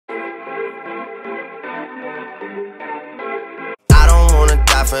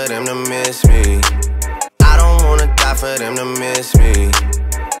die for them to miss me. I don't wanna die for them to miss me.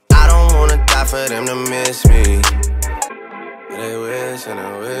 I don't wanna die for them to miss me. They wish and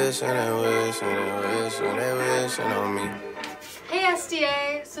they wish and they wish and they wish and they wishing on me. Hey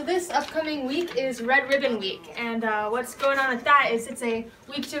SDA, so this upcoming week is Red Ribbon Week, and what's going on with that is it's a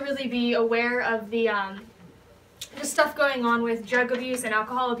week to really be aware of the stuff going on with drug abuse and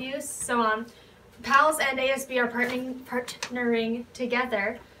alcohol abuse. So PALS and ASB are partnering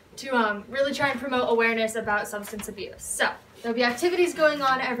together to really try and promote awareness about substance abuse. So there'll be activities going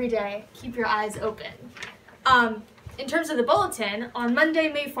on every day. Keep your eyes open. In terms of the bulletin, on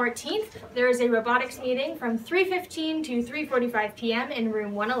Monday, May 14th, there is a robotics meeting from 3:15 to 3:45 p.m. in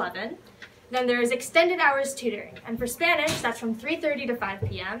room 111. Then there is extended hours tutoring, and for Spanish, that's from 3:30 to 5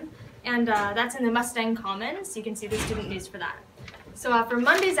 p.m. And that's in the Mustang Commons. You can see the student news for that. So for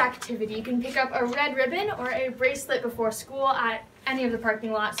Monday's activity, you can pick up a red ribbon or a bracelet before school at any of the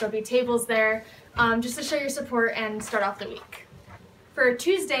parking lots. There'll be tables there just to show your support and start off the week. For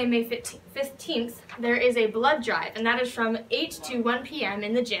Tuesday, May 15th, there is a blood drive, and that is from 8 to 1 p.m.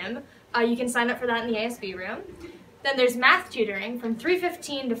 in the gym. You can sign up for that in the ASB room. Then there's math tutoring from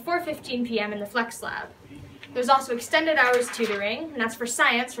 3:15 to 4:15 p.m. in the Flex Lab. There's also extended hours tutoring, and that's for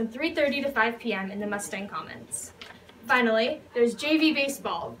science from 3:30 to 5 p.m. in the Mustang Commons. Finally, there's JV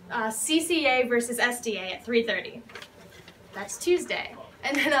baseball, CCA versus SDA at 3:30. That's Tuesday.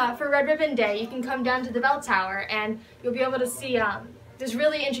 And then for Red Ribbon Day, you can come down to the bell tower and you'll be able to see this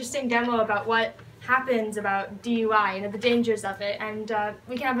really interesting demo about what happens about DUI, the dangers of it, and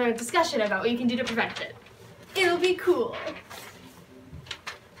we can have a discussion about what you can do to prevent it. It'll be cool.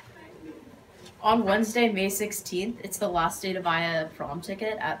 On Wednesday, May 16th, it's the last day to buy a prom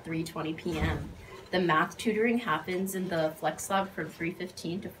ticket at 3:20 p.m. The math tutoring happens in the Flex Lab from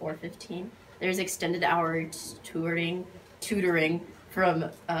 3:15 to 4:15. There's extended hours tutoring from,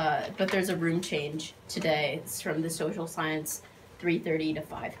 but there's a room change today. It's from the social science 3:30 to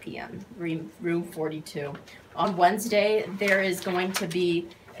 5 p.m. room 42. On Wednesday, there is going to be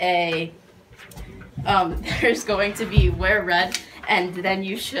wear red, and then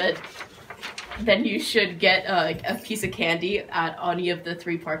you should get a piece of candy at any of the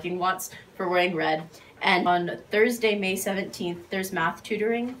 3 parking lots for wearing red. And on Thursday, May 17th, there's math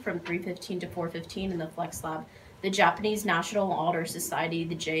tutoring from 3:15 to 4:15 in the Flex Lab. The Japanese National Honor Society,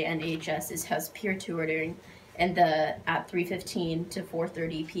 the JNHS, has peer tutoring at 3:15 to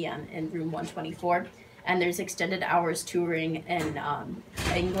 4:30 p.m. in room 124. And there's extended hours tutoring in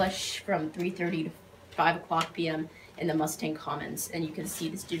English from 3:30 to 5 o'clock p.m. in the Mustang Commons, and you can see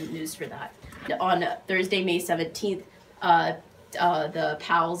the student news for that. On Thursday, May 17th, the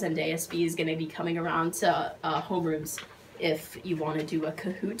PALS and ASB is going to be coming around to homerooms if you want to do a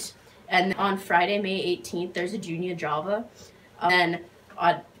Kahoot. And on Friday, May 18th, there's a Junior Java. And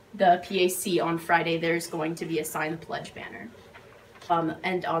on the PAC on Friday, there's going to be a Sign the Pledge banner.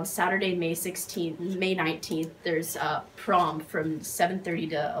 And on Saturday, May 19th, there's prom from 7:30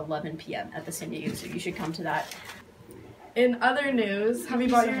 to 11 p.m. at the San Diego, so you should come to that. In other news, have you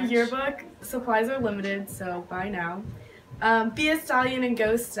bought your yearbook? Supplies are limited, so buy now. Be a Stallion and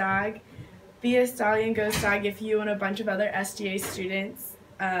Go Stag. Be a Stallion, Go Stag if you and a bunch of other SDA students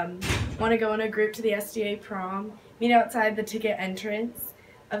want to go in a group to the SDA prom. Meet outside the ticket entrance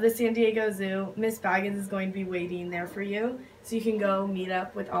of the San Diego Zoo. Miss Baggins is going to be waiting there for you, so you can go meet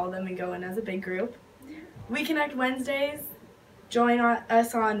up with all of them and go in as a big group. We Connect Wednesdays. Join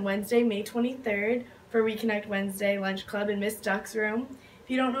us on Wednesday, May 23rd for We Connect Wednesday Lunch Club in Miss Duck's room. If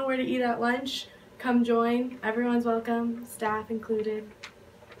you don't know where to eat at lunch, come join. Everyone's welcome, staff included.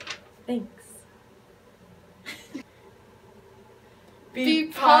 Thanks. Be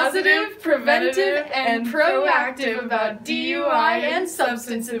positive, preventative, and proactive about DUI and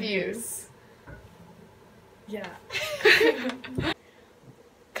substance abuse. Yeah.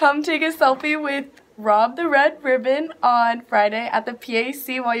 Come take a selfie with Rob the Red Ribbon on Friday at the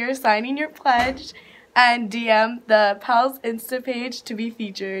PAC while you're signing your pledge, and DM the PALS Insta page to be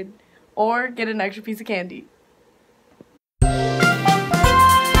featured, or get an extra piece of candy.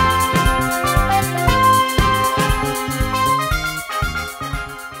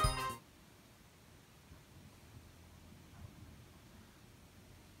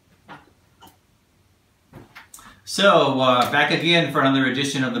 So, back again for another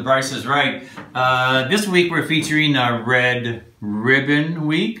edition of The Bryce is Right. This week we're featuring Red Ribbon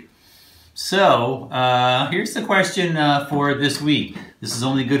Week. So, here's the question for this week. This is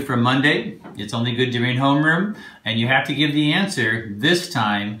only good for Monday. It's only good during homeroom. And you have to give the answer this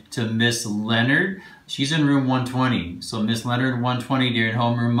time to Miss Leonard She's in room 120. So Miss Leonard 120 during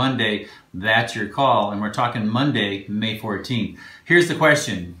homeroom Monday, that's your call. And we're talking Monday, May 14th. Here's the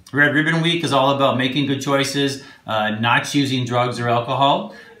question. Red Ribbon Week is all about making good choices, not choosing drugs or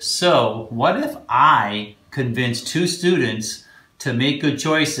alcohol. So what if I convince 2 students to make good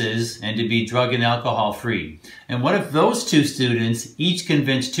choices and to be drug and alcohol free? And what if those 2 students each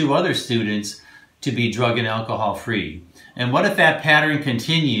convince 2 other students to be drug and alcohol free? And what if that pattern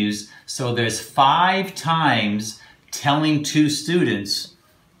continues, so there's 5 times telling 2 students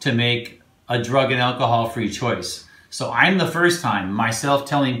to make a drug and alcohol free choice? So I'm the first time, myself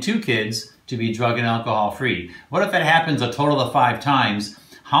telling 2 kids to be drug and alcohol free. What if that happens a total of 5 times?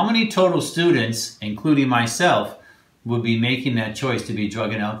 How many total students, including myself, would be making that choice to be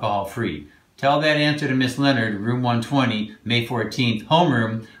drug and alcohol free? Tell that answer to Miss Leonard, room 120, May 14th,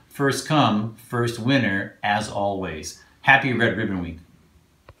 homeroom, first come, first winner, as always. Happy Red Ribbon Week.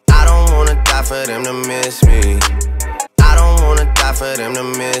 I don't wanna die for them to miss me. I don't wanna die for them to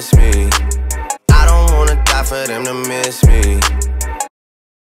miss me. I don't wanna die for them to miss me.